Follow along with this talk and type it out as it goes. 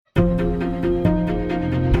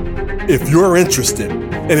If you're interested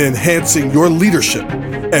in enhancing your leadership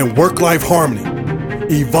and work-life harmony,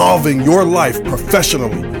 evolving your life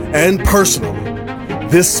professionally and personally,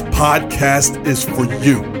 this podcast is for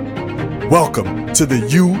you. Welcome to the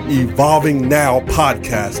You Evolving Now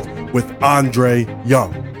podcast with Andre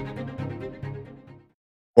Young.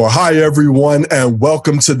 Well, hi, everyone, and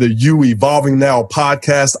welcome to the You Evolving Now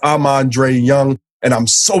podcast. I'm Andre Young, and I'm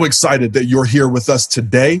so excited that you're here with us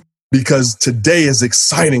today because today is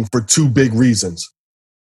exciting for two big reasons.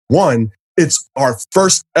 One, it's our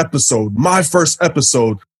first episode, my first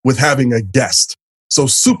episode with having a guest. So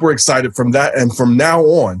super excited from that. And from now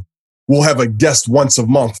on, we'll have a guest once a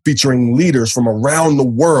month featuring leaders from around the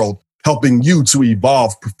world, helping you to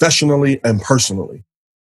evolve professionally and personally.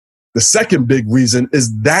 The second big reason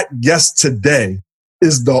is that guest today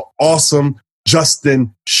is the awesome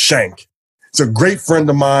Justin Shank. He's a great friend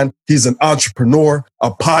of mine. He's an entrepreneur,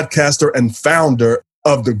 a podcaster, and founder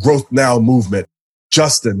of the Growth Now movement.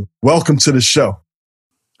 Justin, welcome to the show.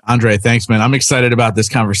 Andre, thanks, man. I'm excited about this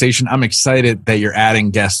conversation. I'm excited that you're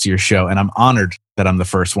adding guests to your show, and I'm honored that I'm the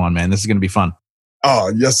first one, man. This is going to be fun.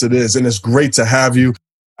 Oh, yes, it is. And it's great to have you.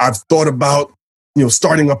 I've thought about,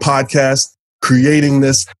 starting a podcast, creating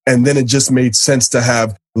this, and then it just made sense to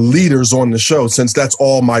have leaders on the show, since that's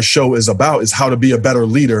all my show is about, is how to be a better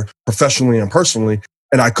leader professionally and personally.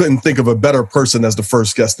 And I couldn't think of a better person as the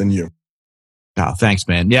first guest than you. Oh, thanks,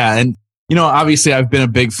 man. Yeah. And, obviously I've been a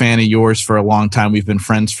big fan of yours for a long time. We've been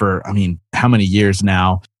friends for, how many years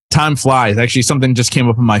now? Time flies. Actually, something just came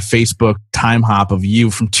up on my Facebook time hop of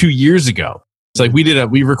you from 2 years ago. It's like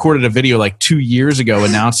we recorded a video like 2 years ago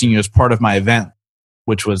announcing you as part of my event,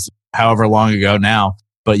 which was however long ago now.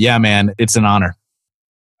 But yeah, man, it's an honor.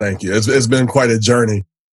 Thank you. It's been quite a journey.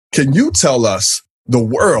 Can you tell us, the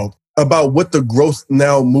world, about what the Growth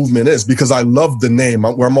Now movement is? Because I love the name,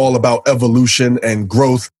 where I'm all about evolution and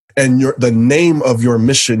growth. And the name of your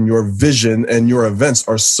mission, your vision, and your events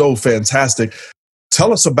are so fantastic.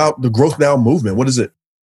 Tell us about the Growth Now movement. What is it?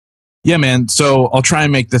 Yeah, man. So I'll try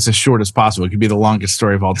and make this as short as possible. It could be the longest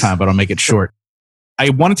story of all time, but I'll make it short. I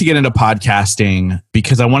wanted to get into podcasting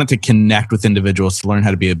because I wanted to connect with individuals to learn how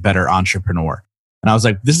to be a better entrepreneur. And I was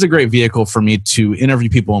like, this is a great vehicle for me to interview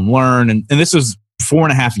people and learn. And this was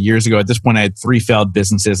 4.5 years ago. At this point, I had 3 failed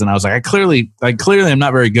businesses. And I was like, I clearly am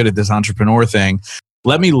not very good at this entrepreneur thing.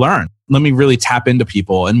 Let me learn. Let me really tap into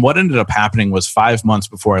people. And what ended up happening was 5 months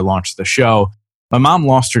before I launched the show, my mom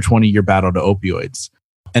lost her 20-year battle to opioids.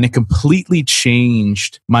 And it completely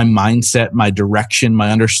changed my mindset, my direction,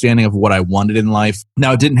 my understanding of what I wanted in life.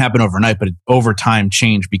 Now, it didn't happen overnight, but over time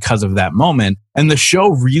changed because of that moment. And the show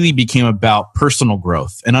really became about personal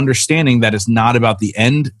growth and understanding that it's not about the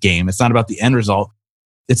end game. It's not about the end result.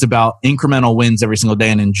 It's about incremental wins every single day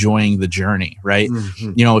and enjoying the journey, right?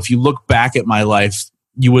 Mm-hmm. If you look back at my life,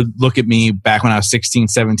 you would look at me back when I was 16,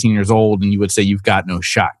 17 years old, and you would say, you've got no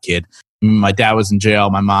shot, kid. My dad was in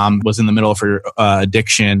jail. My mom was in the middle of her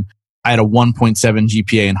addiction. I had a 1.7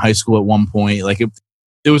 GPA in high school at one point. Like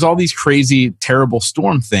it was all these crazy, terrible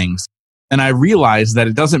storm things. And I realized that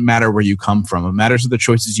it doesn't matter where you come from. It matters the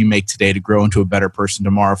choices you make today to grow into a better person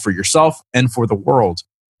tomorrow for yourself and for the world.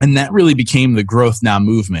 And that really became the Growth Now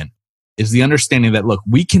movement, is the understanding that, look,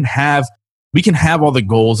 we can have all the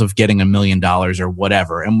goals of getting $1 million or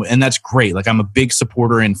whatever. And that's great. Like, I'm a big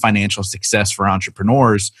supporter in financial success for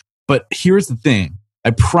entrepreneurs. But here's the thing.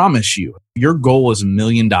 I promise you, your goal is $1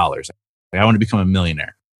 million. Like, I want to become a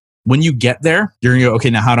millionaire. When you get there, you're going to go, okay,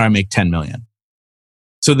 now how do I make 10 million?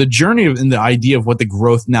 So the journey and the idea of what the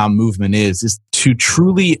Growth Now movement is to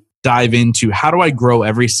truly dive into, how do I grow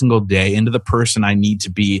every single day into the person I need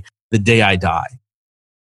to be the day I die?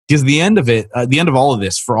 Because the end of it, the end of all of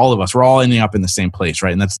this, for all of us, we're all ending up in the same place,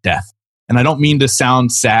 right? And that's death. And I don't mean to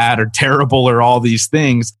sound sad or terrible or all these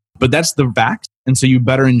things, but that's the fact. And so you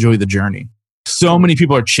better enjoy the journey. So many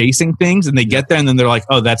people are chasing things and they get there and then they're like,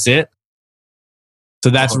 oh, that's it. So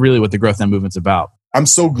that's really what the Growth Now movement's about. I'm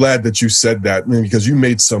so glad that you said that, because you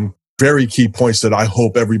made some very key points that I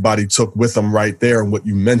hope everybody took with them right there. And what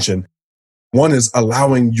you mentioned, one is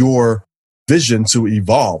allowing your vision to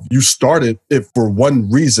evolve. You started it for one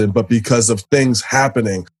reason, but because of things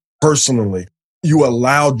happening personally, you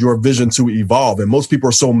allowed your vision to evolve. And most people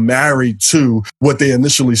are so married to what they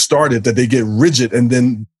initially started that they get rigid and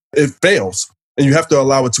then it fails. And you have to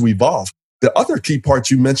allow it to evolve. The other key part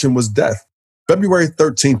you mentioned was death. February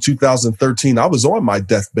 13, 2013, I was on my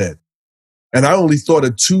deathbed. And I only thought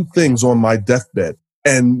of 2 things on my deathbed.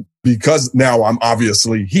 And because now I'm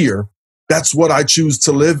obviously here, that's what I choose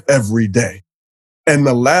to live every day. And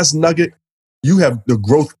the last nugget, you have the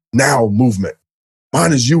Growth Now movement.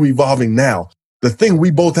 Mine is You Evolving Now. the thing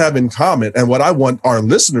we both have in common, and what I want our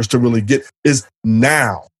listeners to really get, is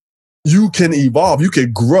now. You can evolve, you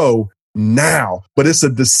can grow now, but it's a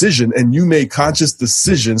decision, and you make conscious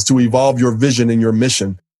decisions to evolve your vision and your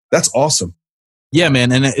mission. That's awesome. Yeah,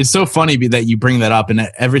 man. And it's so funny that you bring that up. And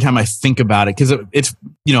every time I think about it, because it's,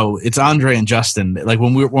 it's Andre and Justin, like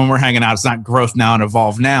when we're hanging out, it's not growth now and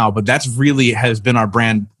evolve now, but that's really has been our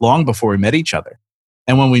brand long before we met each other.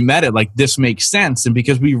 And when we met it, like, this makes sense. And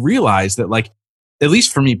because we realized that, like, at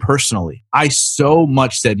least for me personally, I so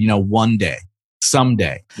much said, one day,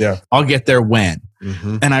 someday, I'll get there when.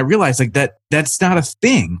 Mm-hmm. And I realized, like, that's not a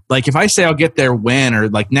thing. Like, if I say I'll get there when, or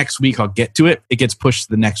like next week I'll get to it, it gets pushed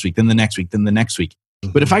to the next week, then the next week, then the next week.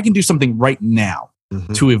 Mm-hmm. But if I can do something right now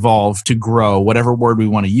to evolve, to grow, whatever word we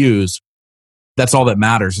want to use, that's all that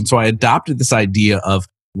matters. And so I adopted this idea of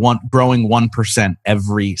growing 1%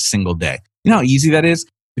 every single day. You know how easy that is?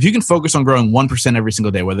 If you can focus on growing 1% every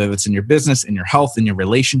single day, whether that's in your business, in your health, in your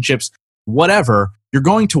relationships, whatever, you're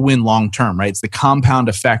going to win long term, right? It's the compound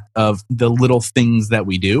effect of the little things that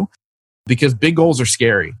we do, because big goals are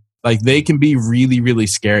scary. Like, they can be really, really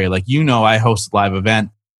scary. Like, I host a live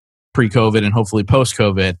event pre-COVID and hopefully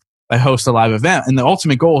post-COVID. I host a live event, and the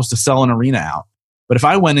ultimate goal is to sell an arena out. But if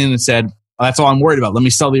I went in and said, that's all I'm worried about, let me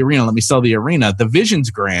sell the arena, the vision's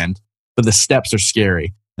grand, but the steps are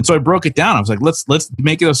scary. And so I broke it down. I was like, let's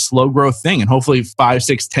make it a slow growth thing. And hopefully 5,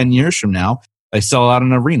 6, 10 years from now, I sell out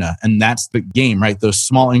an arena. And that's the game, right? Those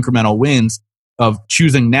small incremental wins of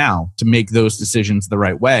choosing now to make those decisions the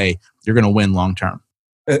right way, you're going to win long term.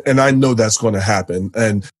 And I know that's going to happen.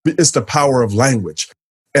 And it's the power of language.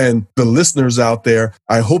 And the listeners out there,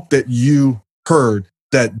 I hope that you heard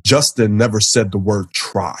that Justin never said the word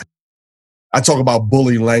try. I talk about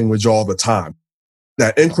bully language all the time.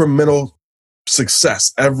 That incremental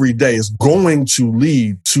success every day is going to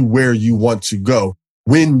lead to where you want to go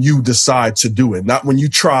when you decide to do it. Not when you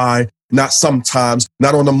try, not sometimes,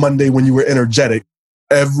 not on a Monday when you were energetic.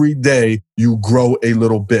 Every day you grow a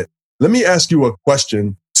little bit. Let me ask you a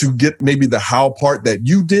question to get maybe the how part that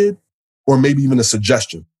you did, or maybe even a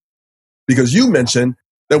suggestion. Because you mentioned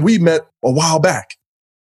that we met a while back.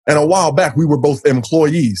 And a while back, we were both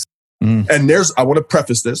employees. And I want to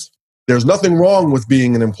preface this, there's nothing wrong with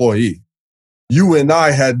being an employee. You and I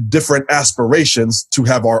had different aspirations to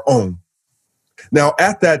have our own. Now,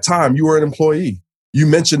 at that time, you were an employee. You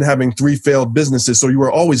mentioned having 3 failed businesses, so you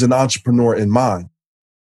were always an entrepreneur in mind.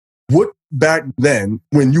 What back then,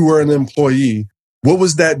 when you were an employee, what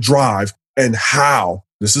was that drive, and how,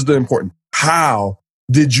 this is the important, how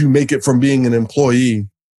did you make it from being an employee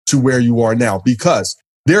to where you are now? Because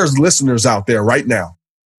there's listeners out there right now.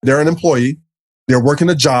 They're an employee. They're working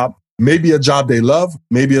a job, maybe a job they love,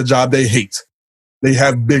 maybe a job they hate. They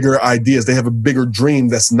have bigger ideas. They have a bigger dream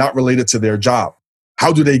that's not related to their job.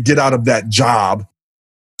 How do they get out of that job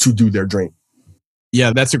to do their dream?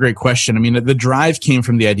 Yeah, that's a great question. I mean, the drive came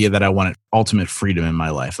from the idea that I wanted ultimate freedom in my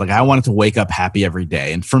life. Like, I wanted to wake up happy every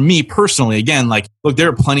day. And for me personally, again, like, look, there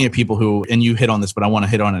are plenty of people who, and you hit on this, but I want to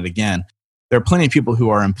hit on it again. There are plenty of people who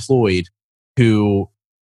are employed who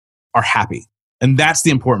are happy. And that's the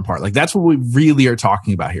important part. Like, that's what we really are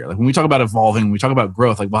talking about here. Like, when we talk about evolving, when we talk about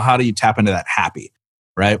growth, like, well, how do you tap into that happy,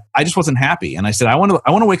 right? I just wasn't happy. And I said, I want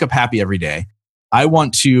to wake up happy every day. I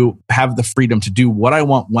want to have the freedom to do what I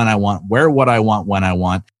want, when I want, wear what I want, when I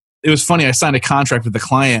want. It was funny. I signed a contract with the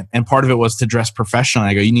client, and part of it was to dress professionally.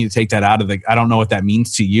 I go, you need to take that out of I don't know what that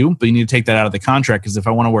means to you, but you need to take that out of the contract, because if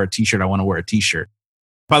I want to wear a t-shirt, I want to wear a t-shirt.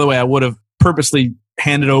 By the way, I would have purposely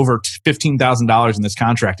handed over $15,000 in this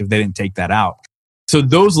contract if they didn't take that out. So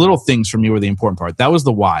those little things for me were the important part. That was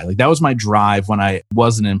the why. Like, that was my drive when I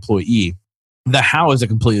was an employee. The how is a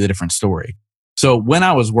completely different story. So when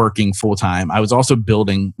I was working full time, I was also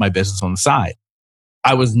building my business on the side.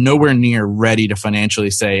 I was nowhere near ready to financially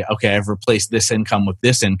say, okay, I've replaced this income with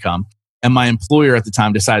this income. And my employer at the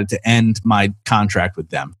time decided to end my contract with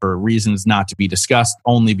them for reasons not to be discussed,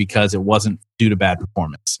 only because it wasn't due to bad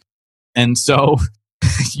performance. And so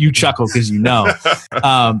you chuckle because you know.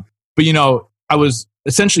 But I was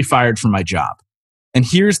essentially fired from my job. And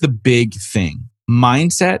here's the big thing.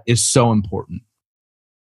 Mindset is so important.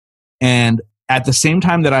 And at the same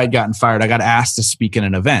time that I had gotten fired, I got asked to speak in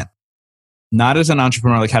an event. Not as an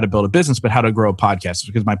entrepreneur, like how to build a business, but how to grow a podcast,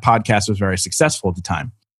 because my podcast was very successful at the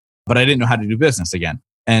time. But I didn't know how to do business again.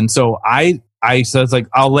 And so I was like,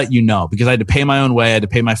 I'll let you know, because I had to pay my own way. I had to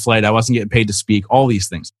pay my flight. I wasn't getting paid to speak, all these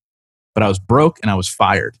things. But I was broke and I was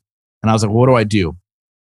fired. And I was like, what do I do?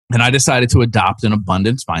 And I decided to adopt an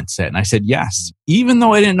abundance mindset. And I said yes, even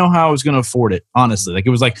though I didn't know how I was going to afford it, honestly. Like, it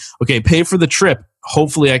was like, okay, pay for the trip.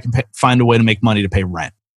 Hopefully I can find a way to make money to pay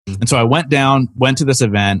rent. And so I went to this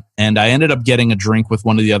event, and I ended up getting a drink with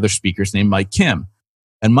one of the other speakers named Mike Kim.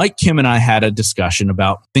 And Mike Kim and I had a discussion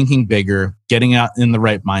about thinking bigger, getting out in the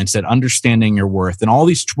right mindset, understanding your worth, and all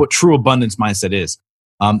these, what true abundance mindset is.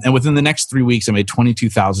 And within the next 3 weeks, I made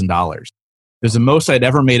 $22,000. It was the most I'd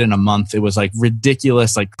ever made in a month. It was like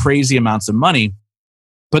ridiculous, like crazy amounts of money.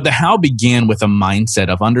 But the how began with a mindset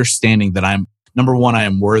of understanding that number one, I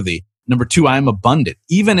am worthy. Number two, I am abundant.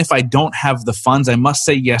 Even if I don't have the funds, I must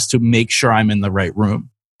say yes to make sure I'm in the right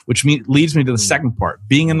room, which leads me to the second part,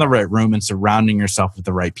 being in the right room and surrounding yourself with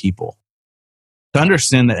the right people. To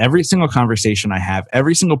understand that every single conversation I have,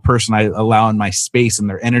 every single person I allow in my space and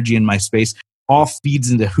their energy in my space all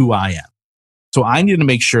feeds into who I am. So I need to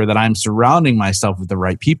make sure that I'm surrounding myself with the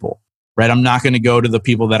right people, right? I'm not going to go to the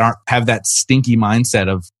people that have that stinky mindset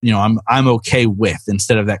of, I'm okay with,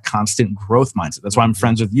 instead of that constant growth mindset. That's why I'm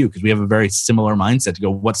friends with you, because we have a very similar mindset to go,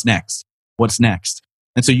 what's next? What's next?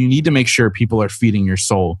 And so you need to make sure people are feeding your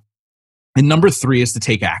soul. And number three is to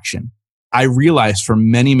take action. I realized for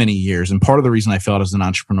many, many years, and part of the reason I failed as an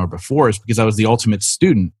entrepreneur before is because I was the ultimate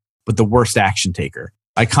student, but the worst action taker.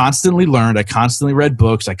 I constantly learned, I constantly read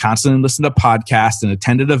books, I constantly listened to podcasts and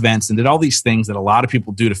attended events and did all these things that a lot of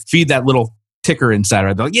people do to feed that little ticker inside.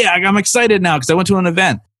 Right? They're like, yeah, I'm excited now because I went to an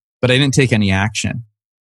event, but I didn't take any action.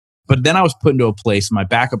 But then I was put into a place, my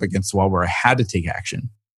back up against the wall, where I had to take action.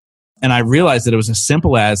 And I realized that it was as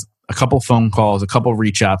simple as a couple phone calls, a couple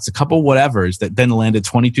reach outs, a couple whatevers that then landed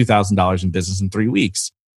 $22,000 in business in 3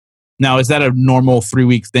 weeks. Now, is that a normal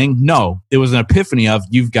 3-week thing? No, it was an epiphany of,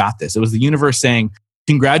 you've got this. It was the universe saying,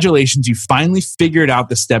 congratulations, you finally figured out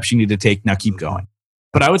the steps you need to take. Now keep going.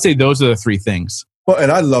 But I would say those are the three things. Well,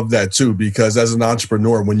 and I love that too, because as an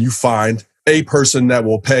entrepreneur, when you find a person that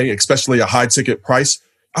will pay, especially a high ticket price,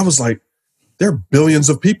 I was like, there are billions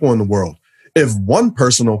of people in the world. If one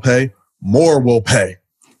person will pay, more will pay.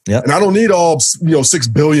 Yep. And I don't need all 6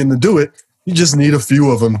 billion to do it. You just need a few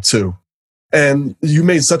of them too. And you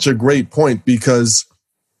made such a great point, because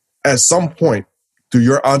at some point through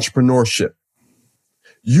your entrepreneurship,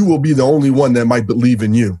 you will be the only one that might believe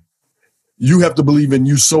in you. You have to believe in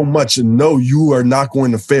you so much and know you are not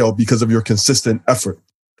going to fail because of your consistent effort.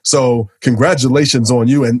 So congratulations on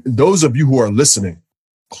you. And those of you who are listening,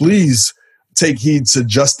 please take heed to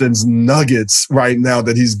Justin's nuggets right now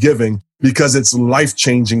that he's giving, because it's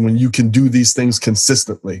life-changing when you can do these things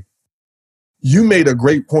consistently. You made a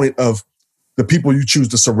great point of the people you choose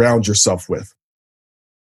to surround yourself with.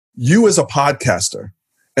 You as a podcaster,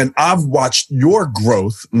 and I've watched your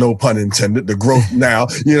growth, no pun intended, the growth now,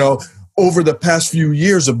 over the past few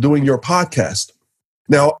years of doing your podcast.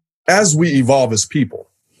 Now, as we evolve as people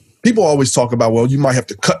always talk about, well, you might have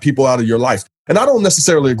to cut people out of your life. And I don't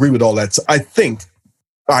necessarily agree with all that.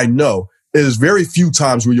 I know there's very few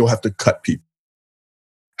times where you'll have to cut people.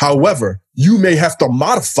 However, you may have to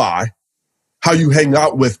modify how you hang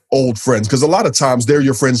out with old friends, because a lot of times they're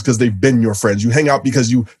your friends because they've been your friends. You hang out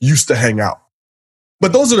because you used to hang out.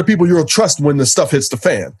 But those are the people you'll trust when the stuff hits the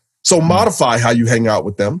fan. So modify how you hang out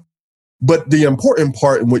with them. But the important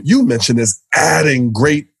part, and what you mentioned, is adding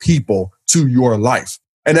great people to your life.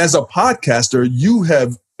 And as a podcaster, you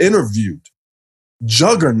have interviewed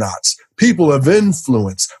juggernauts, people of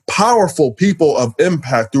influence, powerful people of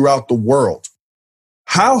impact throughout the world.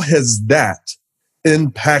 How has that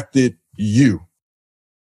impacted you?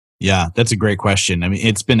 Yeah, that's a great question. I mean,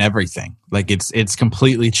 it's been everything. Like it's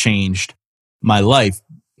completely changed my life.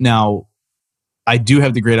 Now, I do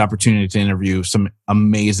have the great opportunity to interview some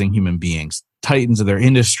amazing human beings, titans of their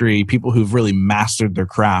industry, people who've really mastered their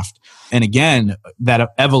craft. And again,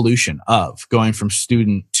 that evolution of going from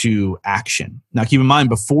student to action. Now, keep in mind,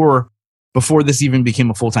 before this even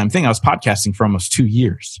became a full-time thing, I was podcasting for almost 2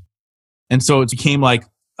 years. And so it became like,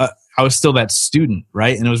 I was still that student,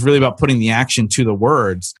 right? And it was really about putting the action to the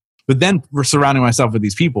words. But then we're surrounding myself with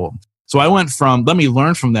these people. So I went from, let me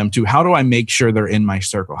learn from them, to how do I make sure they're in my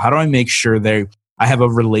circle? How do I make sure I have a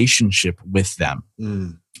relationship with them?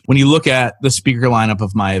 When you look at the speaker lineup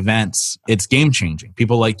of my events, it's game changing.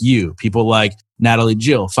 People like you, people like Natalie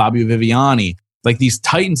Jill, Fabio Viviani, like these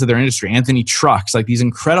titans of their industry, Anthony Trucks, like these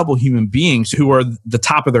incredible human beings who are the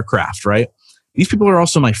top of their craft, right? These people are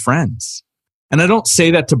also my friends. And I don't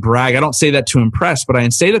say that to brag. I don't say that to impress, but I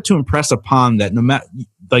say that to impress upon that no matter,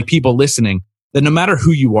 like people listening, that no matter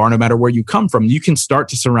who you are, no matter where you come from, you can start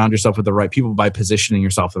to surround yourself with the right people by positioning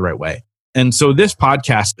yourself the right way. And so this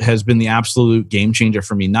podcast has been the absolute game changer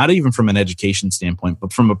for me, not even from an education standpoint,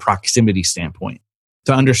 but from a proximity standpoint,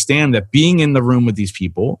 to understand that being in the room with these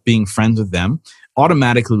people, being friends with them,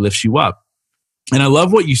 automatically lifts you up. And I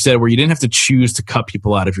love what you said, where you didn't have to choose to cut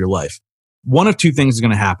people out of your life. One of two things is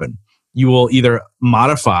going to happen. you will either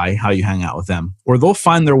modify how you hang out with them or they'll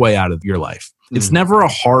find their way out of your life. It's never a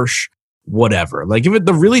harsh whatever. Like if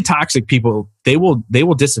the really toxic people, they will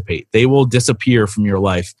dissipate. They will disappear from your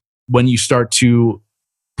life when you start to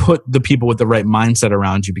put the people with the right mindset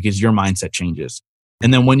around you, because your mindset changes.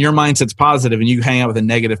 And then when your mindset's positive and you hang out with a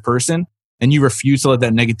negative person and you refuse to let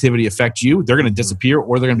that negativity affect you, they're going to disappear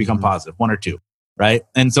or they're going to become positive, one or two. Right.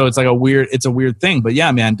 And so it's like it's a weird thing. But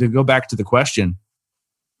yeah, man, to go back to the question,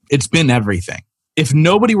 it's been everything. If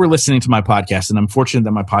nobody were listening to my podcast, and I'm fortunate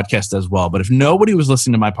that my podcast does well, but if nobody was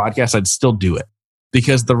listening to my podcast, I'd still do it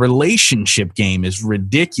because the relationship game is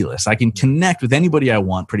ridiculous. I can connect with anybody I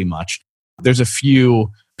want pretty much. There's a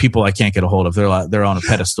few people I can't get a hold of. They're on a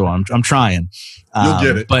pedestal. I'm trying. You'll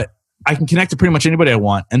get it. But I can connect to pretty much anybody I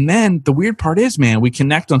want. And then the weird part is, man, we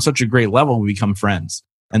connect on such a great level, we become friends.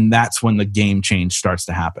 And that's when the game change starts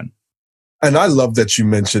to happen. And I love that you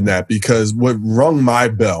mentioned that, because what rung my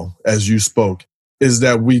bell as you spoke is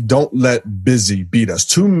that we don't let busy beat us.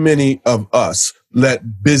 Too many of us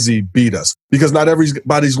let busy beat us, because not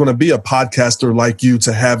everybody's going to be a podcaster like you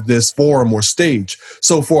to have this forum or stage.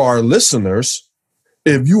 So for our listeners,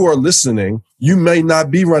 if you are listening, you may not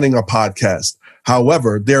be running a podcast.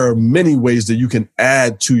 However, there are many ways that you can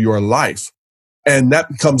add to your life, and that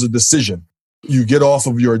becomes a decision. You get off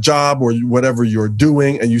of your job or whatever you're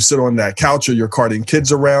doing and you sit on that couch or you're carting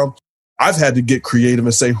kids around. I've had to get creative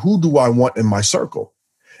and say, who do I want in my circle?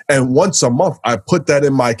 And once a month, I put that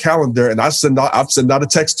in my calendar and I've sent out a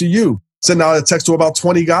text to you, send out a text to about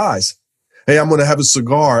 20 guys. Hey, I'm going to have a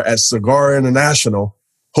cigar at Cigar International.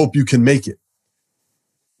 Hope you can make it.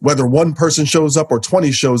 Whether one person shows up or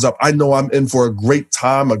 20 shows up, I know I'm in for a great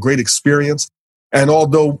time, a great experience. And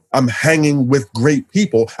although I'm hanging with great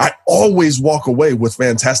people, I always walk away with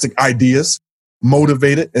fantastic ideas,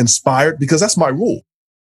 motivated, inspired, because that's my rule.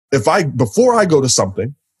 Before I go to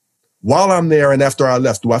something, while I'm there and after I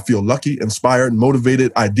left, do I feel lucky, inspired,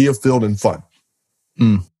 motivated, idea-filled, and fun?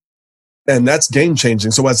 And that's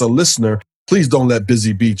game-changing. So as a listener, please don't let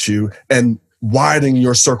busy beat you and widen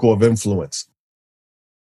your circle of influence.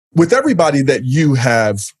 With everybody that you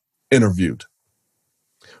have interviewed,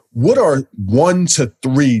 what are 1 to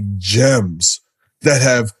 3 gems that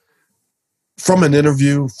have, from an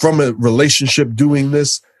interview, from a relationship doing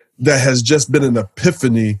this, that has just been an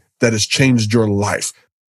epiphany that has changed your life?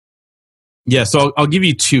 Yeah, so I'll give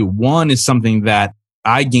you 2. One is something that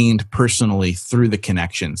I gained personally through the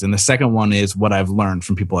connections. And the second one is what I've learned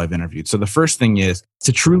from people I've interviewed. So the first thing is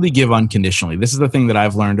to truly give unconditionally. This is the thing that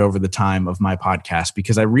I've learned over the time of my podcast,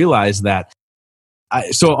 because I realized that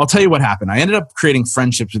so I'll tell you what happened. I ended up creating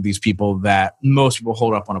friendships with these people that most people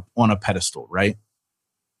hold up on a pedestal, right?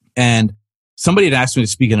 And somebody had asked me to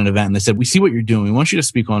speak at an event and they said, we see what you're doing. We want you to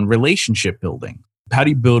speak on relationship building. How do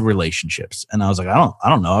you build relationships? And I was like, I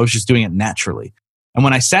don't know. I was just doing it naturally. And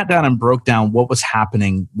when I sat down and broke down what was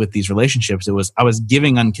happening with these relationships, I was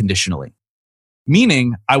giving unconditionally.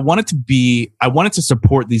 Meaning I wanted to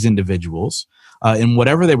support these individuals in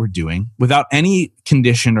whatever they were doing without any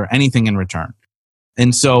condition or anything in return.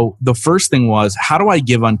 And so the first thing was, how do I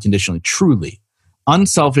give unconditionally, truly,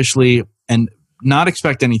 unselfishly, and not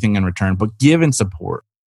expect anything in return, but give and support?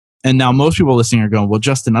 And now most people listening are going, well,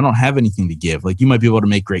 Justin, I don't have anything to give. Like, you might be able to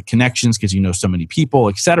make great connections because you know so many people,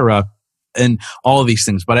 etc., and all of these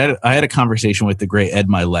things. But I had a conversation with the great Ed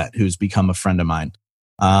Milet, who's become a friend of mine.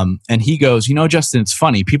 And he goes, Justin, it's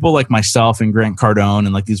funny. People like myself and Grant Cardone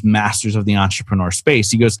and like these masters of the entrepreneur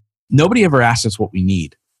space, he goes, nobody ever asks us what we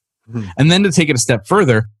need. And then to take it a step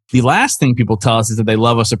further, the last thing people tell us is that they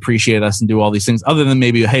love us, appreciate us, and do all these things, other than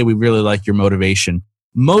maybe, hey, we really like your motivation.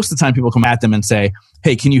 Most of the time people come at them and say,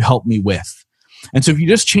 hey, can you help me with? And so if you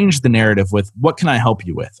just change the narrative with, what can I help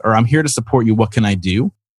you with? Or I'm here to support you, what can I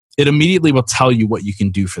do? It immediately will tell you what you can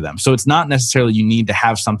do for them. So it's not necessarily you need to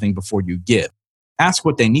have something before you give. Ask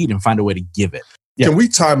what they need and find a way to give it. Yeah. Can we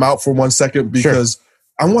time out for 1 second? Because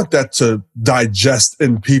sure. I want that to digest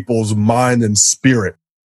in people's mind and spirit.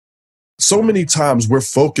 So many times we're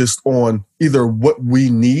focused on either what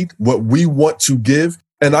we need, what we want to give.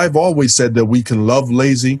 And I've always said that we can love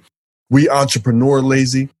lazy, we entrepreneur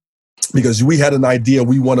lazy, because we had an idea,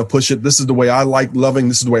 we want to push it. This is the way I like loving,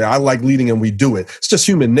 this is the way I like leading, and we do it. It's just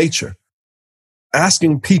human nature.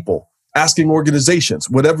 Asking people, asking organizations,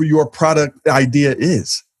 whatever your product idea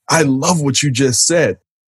is. I love what you just said.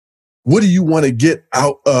 What do you want to get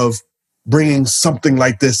out of bringing something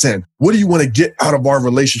like this in? What do you want to get out of our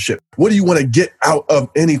relationship? What do you want to get out of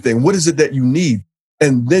anything? What is it that you need?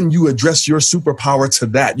 And then you address your superpower to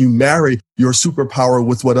that. You marry your superpower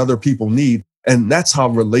with what other people need. And that's how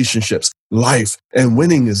relationships, life, and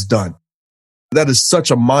winning is done. That is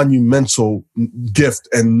such a monumental gift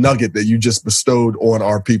and nugget that you just bestowed on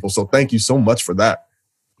our people. So thank you so much for that.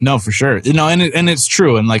 No, for sure. And it's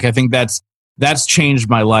true. And like, I think that's changed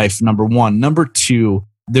my life. Number one. Number two,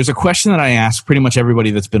 there's a question that I ask pretty much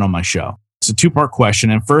everybody that's been on my show. It's a 2-part question.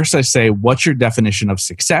 And first I say, what's your definition of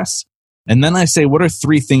success? And then I say, what are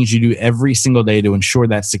 3 things you do every single day to ensure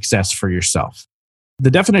that success for yourself?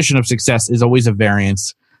 The definition of success is always a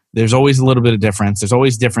variance. There's always a little bit of difference. There's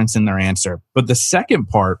always difference in their answer. But the second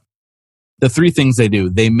part, the 3 things they do,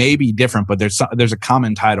 they may be different, but there's a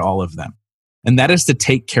common tie to all of them. And that is to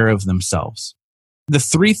take care of themselves. The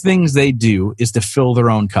 3 things they do is to fill their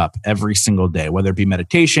own cup every single day, whether it be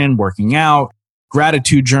meditation, working out,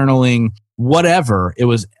 gratitude journaling, whatever.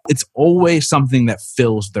 It's always something that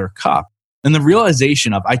fills their cup. And the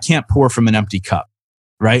realization of, I can't pour from an empty cup,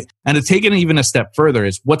 right? And to take it even a step further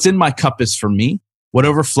is, what's in my cup is for me. What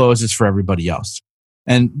overflows is for everybody else.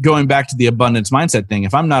 And going back to the abundance mindset thing,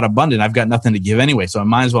 if I'm not abundant, I've got nothing to give anyway. So I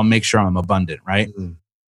might as well make sure I'm abundant, right? Mm-hmm.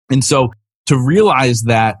 And so to realize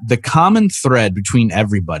that the common thread between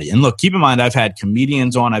everybody, and look, keep in mind, I've had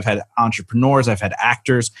comedians on, I've had entrepreneurs, I've had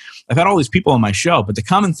actors, I've had all these people on my show, but the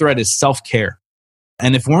common thread is self-care.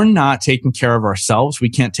 And if we're not taking care of ourselves, we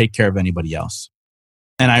can't take care of anybody else.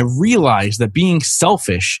 And I realize that being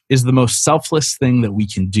selfish is the most selfless thing that we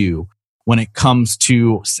can do when it comes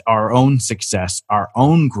to our own success, our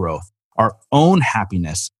own growth, our own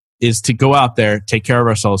happiness, is to go out there, take care of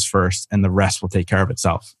ourselves first, and the rest will take care of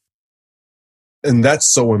itself. And that's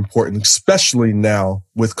so important, especially now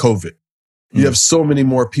with COVID. You have so many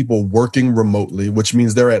more people working remotely, which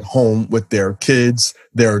means they're at home with their kids,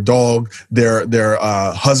 their dog, their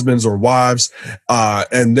husbands or wives.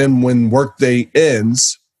 And then when workday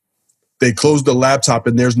ends, they close the laptop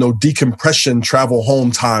and there's no decompression travel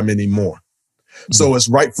home time anymore. Mm-hmm. So it's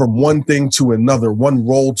right from one thing to another, one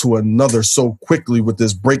role to another so quickly with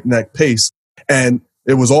this breakneck pace. And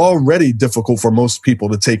it was already difficult for most people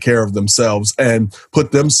to take care of themselves and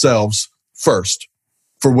put themselves first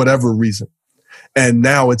for whatever reason. And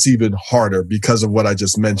now it's even harder because of what I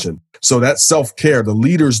just mentioned. So that self-care, the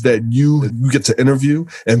leaders that you get to interview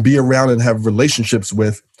and be around and have relationships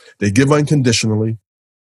with, they give unconditionally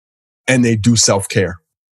and they do self-care.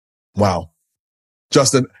 Wow.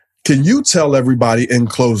 Justin, can you tell everybody in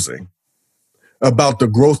closing about the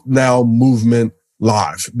Growth Now movement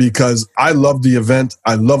live? Because I love the event.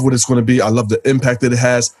 I love what it's going to be. I love the impact that it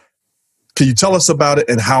has. Can you tell us about it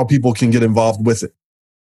and how people can get involved with it?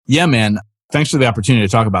 Yeah, man. Thanks for the opportunity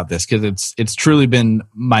to talk about this, because it's truly been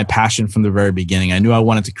my passion from the very beginning. I knew I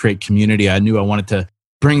wanted to create community. I knew I wanted to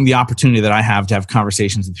bring the opportunity that I have to have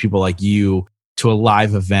conversations with people like you to a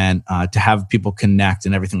live event, to have people connect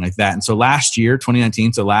and everything like that. And so last year,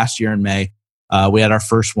 2019, so last year in May, we had our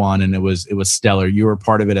first one, and it was stellar. You were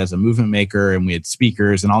part of it as a movement maker, and we had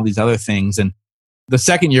speakers and all these other things. And the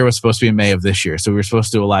second year was supposed to be in May of this year. So we were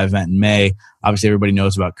supposed to do a live event in May. Obviously, everybody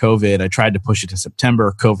knows about COVID. I tried to push it to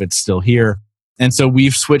September. COVID's still here. And so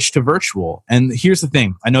we've switched to virtual. And here's the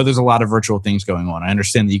thing. I know there's a lot of virtual things going on. I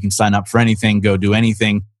understand that you can sign up for anything, go do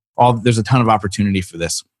anything. There's a ton of opportunity for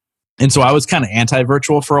this. And so I was kind of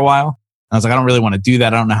anti-virtual for a while. I was like, I don't really want to do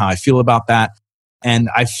that. I don't know how I feel about that. And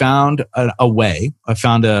I found a way. I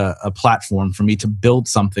found a platform for me to build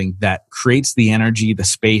something that creates the energy, the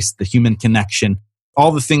space, the human connection,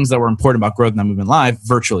 all the things that were important about Growth Now Movement Live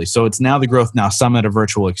virtually. So it's now the Growth Now Summit, a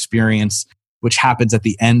virtual experience, which happens at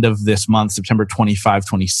the end of this month, September 25,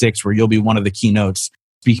 26, where you'll be one of the keynotes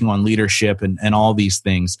speaking on leadership and all these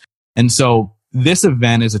things. And so this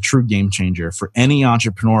event is a true game changer for any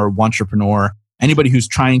entrepreneur, anybody who's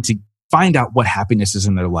trying to find out what happiness is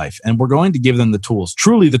in their life. And we're going to give them the tools,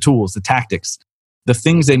 truly the tools, the tactics, the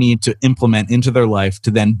things they need to implement into their life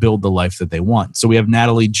to then build the life that they want. So we have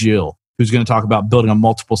Natalie Jill, who's going to talk about building a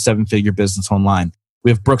multiple 7-figure business online.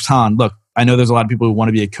 We have Brooks Hahn. Look, I know there's a lot of people who want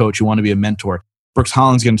to be a coach, who want to be a mentor. Brooks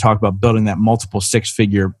Holland's going to talk about building that multiple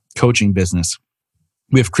 6-figure coaching business.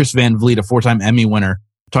 We have Chris Van Vliet, a 4-time Emmy winner,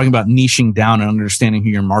 talking about niching down and understanding who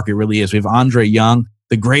your market really is. We have Andre Young,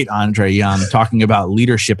 the great Andre Young, talking about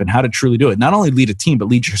leadership and how to truly do it. Not only lead a team, but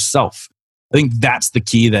lead yourself. I think that's the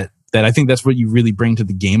key that I think that's what you really bring to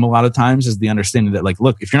the game a lot of times, is the understanding that, like,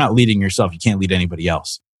 look, if you're not leading yourself, you can't lead anybody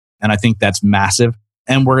else. And I think that's massive.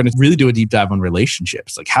 And we're going to really do a deep dive on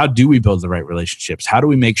relationships. Like, how do we build the right relationships? How do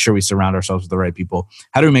we make sure we surround ourselves with the right people?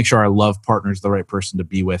 How do we make sure our love partner is the right person to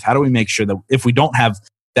be with? How do we make sure that if we don't have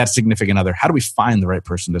that significant other, how do we find the right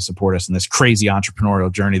person to support us in this crazy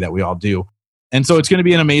entrepreneurial journey that we all do? And so it's going to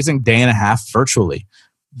be an amazing day and a half virtually.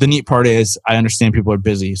 The neat part is I understand people are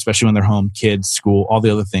busy, especially when they're home, kids, school, all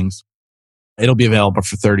the other things. It'll be available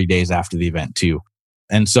for 30 days after the event too.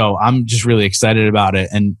 And so I'm just really excited about it.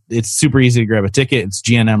 And it's super easy to grab a ticket. It's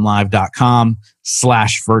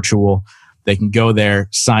gnmlive.com/virtual. They can go there,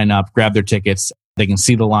 sign up, grab their tickets. They can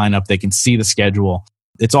see the lineup. They can see the schedule.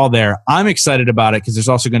 It's all there. I'm excited about it because there's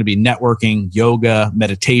also going to be networking, yoga,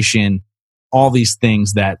 meditation, all these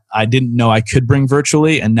things that I didn't know I could bring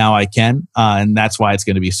virtually, and now I can. And that's why it's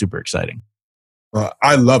going to be super exciting.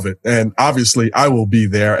 I love it. And obviously I will be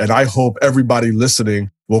there. And I hope everybody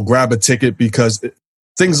listening will grab a ticket because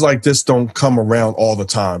things like this don't come around all the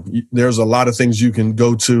time. There's a lot of things you can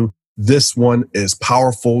go to. This one is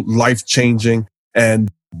powerful, life-changing,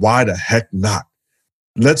 and why the heck not?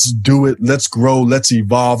 Let's do it. Let's grow. Let's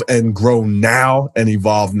evolve and grow now and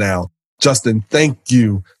evolve now. Justin, thank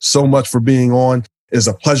you so much for being on. It's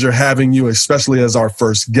a pleasure having you, especially as our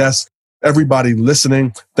first guest. Everybody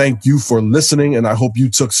listening, thank you for listening. And I hope you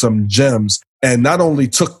took some gems and not only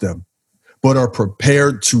took them, but are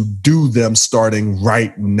prepared to do them starting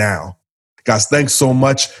right now. Guys, thanks so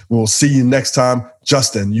much. We'll see you next time.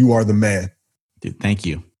 Justin, you are the man. Dude, thank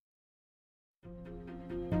you.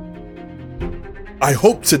 I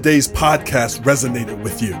hope today's podcast resonated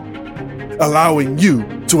with you, allowing you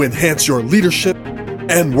to enhance your leadership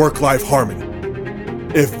and work-life harmony.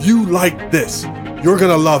 If you like this, you're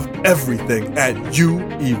going to love everything at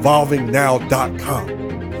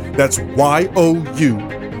youevolvingnow.com. That's YOU,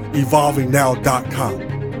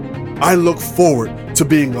 evolvingnow.com. I look forward to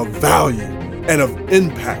being of value and of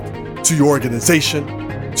impact to your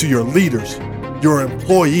organization, to your leaders, your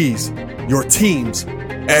employees, your teams,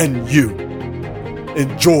 and you.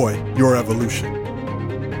 Enjoy your evolution.